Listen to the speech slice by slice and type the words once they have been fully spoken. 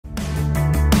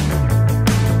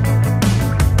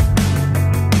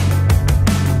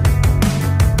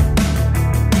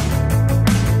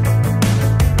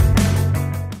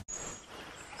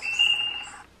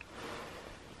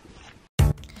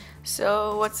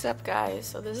So what's up, guys?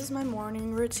 So this is my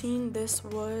morning routine. This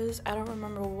was, I don't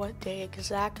remember what day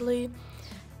exactly,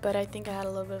 but I think I had a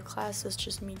little bit of class. It's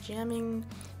just me jamming,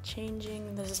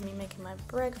 changing. This is me making my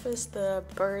breakfast. The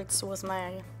birds was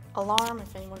my alarm,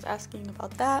 if anyone's asking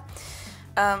about that.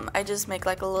 I just make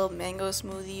like a little mango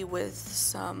smoothie with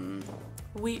some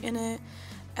wheat in it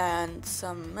and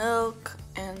some milk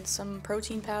and some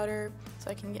protein powder so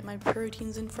I can get my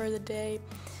proteins in for the day.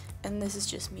 And this is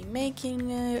just me making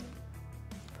it,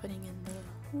 putting in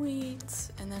the wheat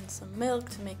and then some milk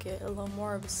to make it a little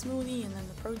more of a smoothie, and then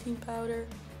the protein powder,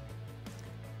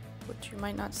 which you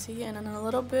might not see. And in a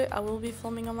little bit I will be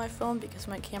filming on my phone because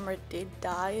my camera did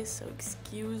die, so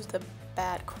excuse the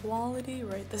bad quality,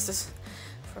 right? This is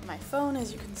from my phone,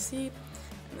 as you can see,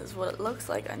 and this is what it looks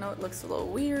like. I know it looks a little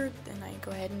weird, and I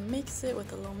go ahead and mix it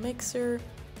with a little mixer.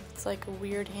 It's like a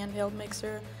weird handheld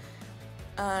mixer.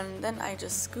 And then I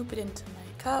just scoop it into my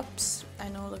cups. I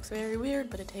know it looks very weird,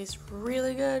 but it tastes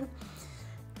really good.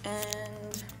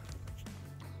 And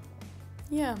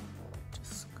yeah,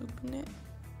 just scooping it.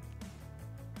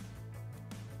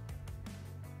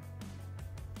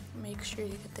 Make sure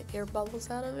you get the air bubbles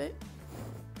out of it.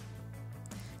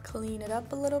 Clean it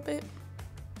up a little bit.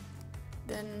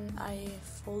 Then I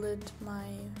folded my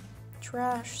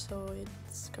trash so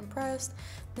it's compressed.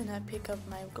 Then I pick up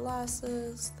my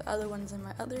glasses, the other one's in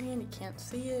my other hand, you can't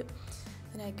see it.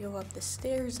 Then I go up the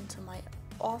stairs into my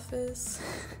office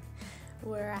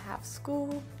where I have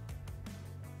school.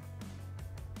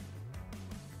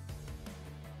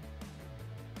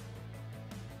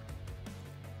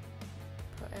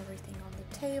 Put everything on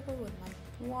the table with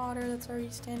my water that's already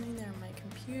standing there, my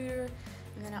computer,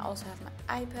 and then I also have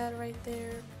my iPad right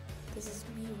there. This is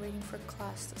me waiting for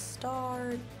class to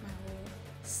start, my whole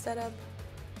setup,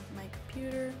 my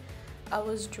computer. I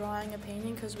was drawing a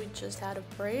painting because we just had a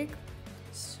break.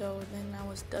 So then I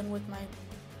was done with my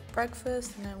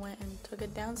breakfast and I went and took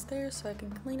it downstairs so I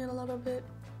can clean it a little bit.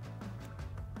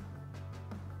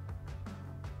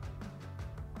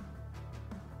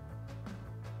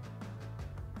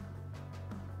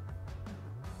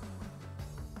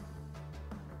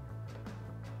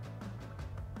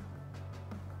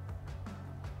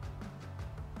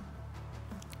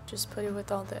 Just put it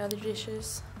with all the other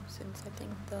dishes since I think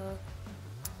the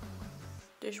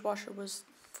dishwasher was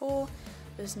full.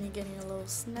 This is me getting a little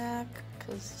snack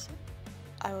because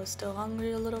I was still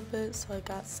hungry a little bit, so I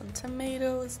got some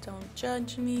tomatoes. Don't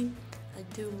judge me. I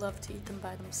do love to eat them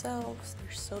by themselves.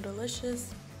 They're so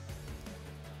delicious.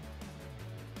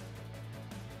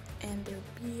 And they're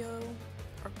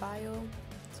bio,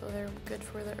 so they're good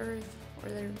for the earth, or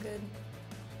they're good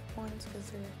ones because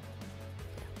they're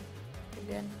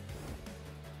good.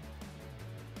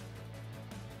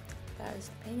 That is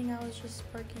the painting I was just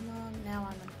working on. Now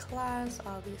I'm in class.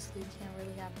 Obviously can't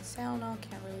really have the sound on,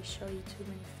 can't really show you too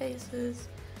many faces,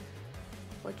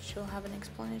 which you'll have an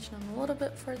explanation in a little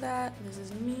bit for that. This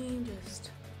is me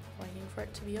just waiting for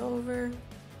it to be over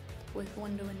with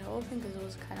window open because it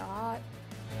was kind of hot.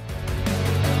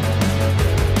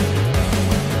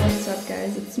 What's up,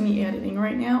 guys? It's me editing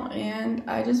right now, and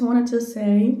I just wanted to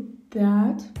say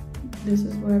that this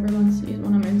is what everyone sees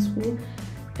when I'm in school,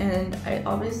 and I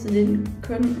obviously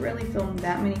couldn't really film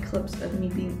that many clips of me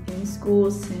being in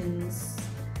school since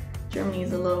Germany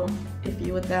is a little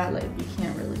iffy with that. Like, you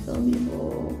can't really film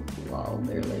people while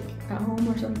they're like at home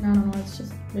or something. I don't know, it's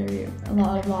just a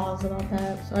lot of laws about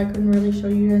that, so I couldn't really show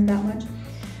you guys that much.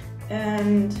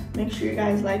 And make sure you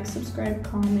guys like, subscribe,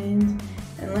 comment,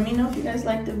 and let me know if you guys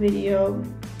liked the video,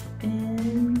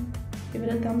 and give it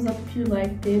a thumbs up if you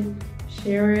liked it.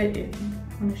 Share it if you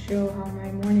want to show how my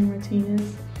morning routine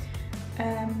is.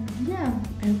 Yeah,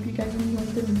 I hope you guys enjoyed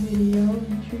the video.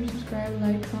 Make sure you subscribe,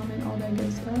 like, comment, all that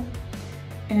good stuff.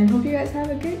 And hope you guys have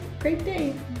a great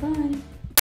day. Bye.